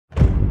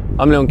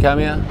I'm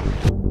Camier.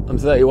 I'm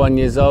 31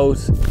 years old.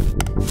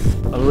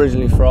 I'm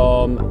originally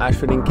from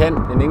Ashford in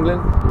Kent, in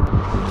England,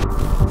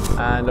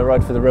 and I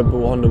ride for the Red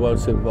Bull Honda World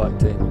Superbike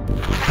team.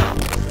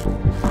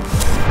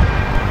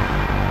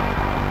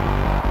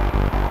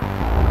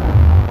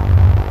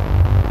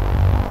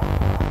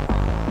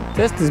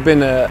 Test has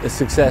been a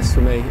success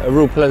for me, a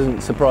real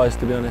pleasant surprise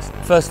to be honest.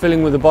 First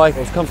feeling with the bike, I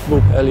was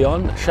comfortable early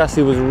on.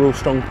 Chassis was a real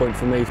strong point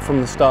for me.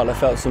 From the start I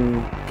felt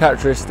some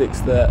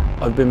characteristics that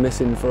I've been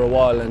missing for a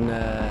while, and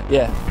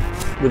yeah,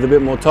 with a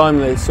bit more time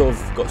they sort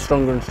of got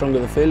stronger and stronger,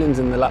 the feelings,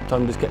 and the lap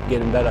time just kept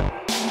getting better.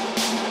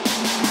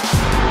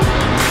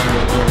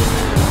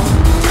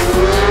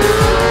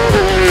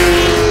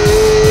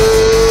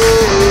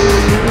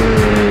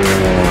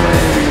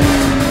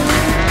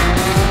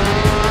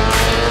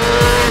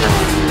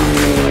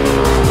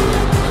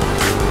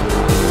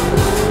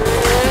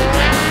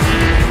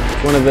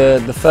 One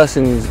of the first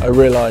things I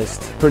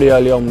realised pretty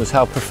early on was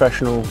how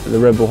professional the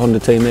Red Bull Honda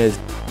team is.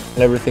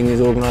 Everything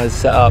is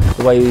organised, set up,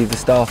 the way the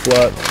staff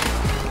work,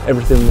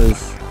 everything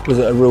was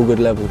at a real good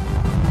level.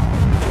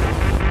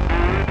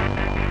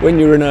 When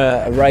you're in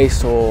a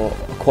race or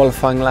a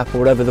qualifying lap or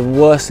whatever, the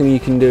worst thing you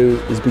can do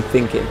is be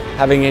thinking,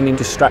 having any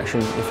distraction,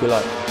 if you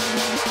like.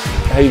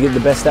 How you get the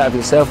best out of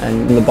yourself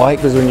and the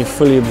bike is when you're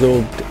fully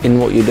absorbed in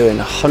what you're doing,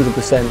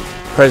 100%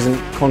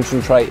 present,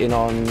 concentrating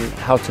on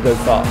how to go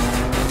fast.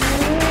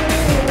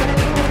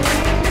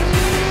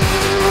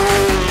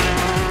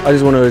 I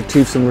just want to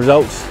achieve some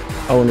results.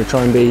 I want to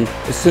try and be,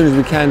 as soon as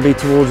we can, be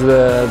towards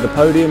the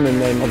podium,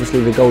 and then obviously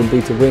the goal would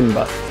be to win.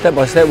 But step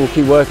by step we'll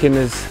keep working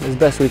as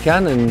best we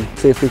can and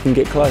see if we can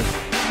get close.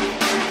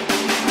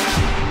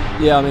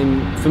 Yeah, I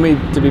mean, for me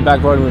to be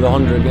back riding with a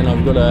Honda again,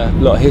 I've got a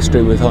lot of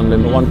history with Honda.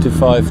 The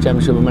 125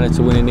 championship I managed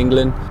to win in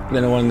England.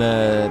 Then I won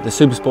the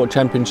Supersport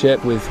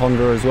championship with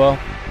Honda as well.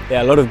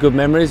 Yeah, a lot of good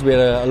memories. We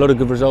had a lot of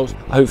good results.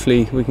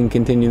 Hopefully we can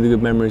continue the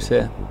good memories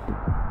here.